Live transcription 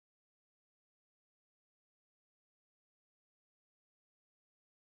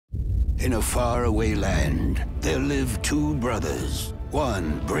In a faraway land, there live two brothers.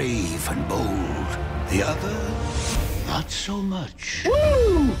 One brave and bold, the other not so much.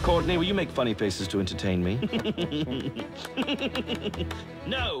 Woo! Courtney, will you make funny faces to entertain me?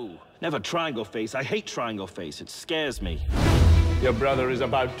 No! Never triangle face. I hate triangle face. It scares me. Your brother is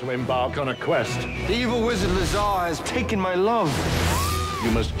about to embark on a quest. The evil wizard Leezar has taken my love.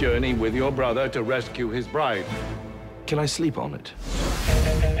 You must journey with your brother to rescue his bride. Can I sleep on it?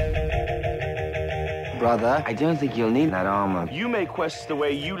 Brother, I don't think you'll need that armor. You may quest the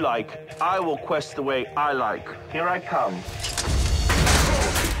way you like. I will quest the way I like. Here I come.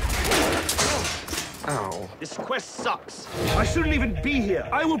 Ow. This quest sucks. I shouldn't even be here.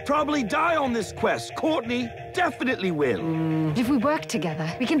 I will probably die on this quest. Courtney definitely will. If we work together,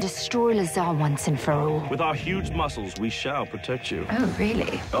 we can destroy Leezar once and for all. With our huge muscles, we shall protect you. Oh,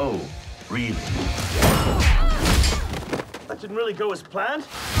 really? Oh, really? That didn't really go as planned.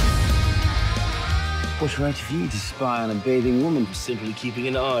 What's right for you to spy on a bathing woman? Simply keeping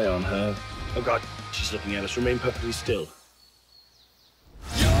an eye on her. Oh, God, she's looking at us. Remain perfectly still.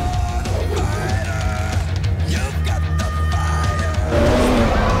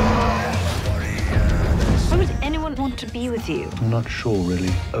 Why would anyone want to be with you? I'm not sure,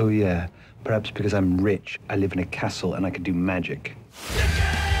 really. Oh, yeah. Perhaps because I'm rich, I live in a castle, and I can do magic.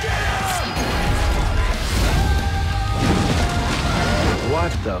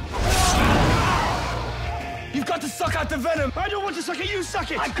 What the? You've got to suck out the venom! I don't want to suck it, you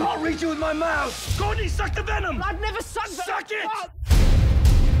suck it! I can't reach you with my mouth! Courtney, suck the venom! I've never sucked Suck it!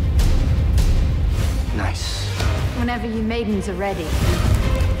 Nice. Whenever you maidens are ready.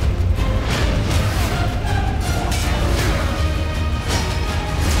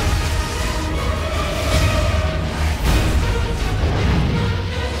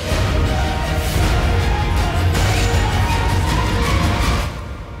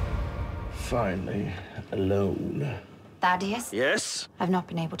 Finally, alone. Thaddeus? Yes? I've not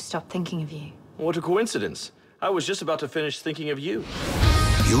been able to stop thinking of you. What a coincidence. I was just about to finish thinking of you.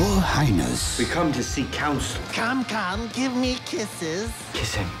 Your Highness. We come to seek counsel. Come, give me kisses.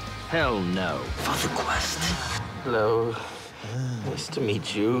 Kiss him. Hell no. For the quest. Hello. Nice to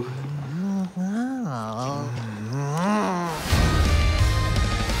meet you. Oh.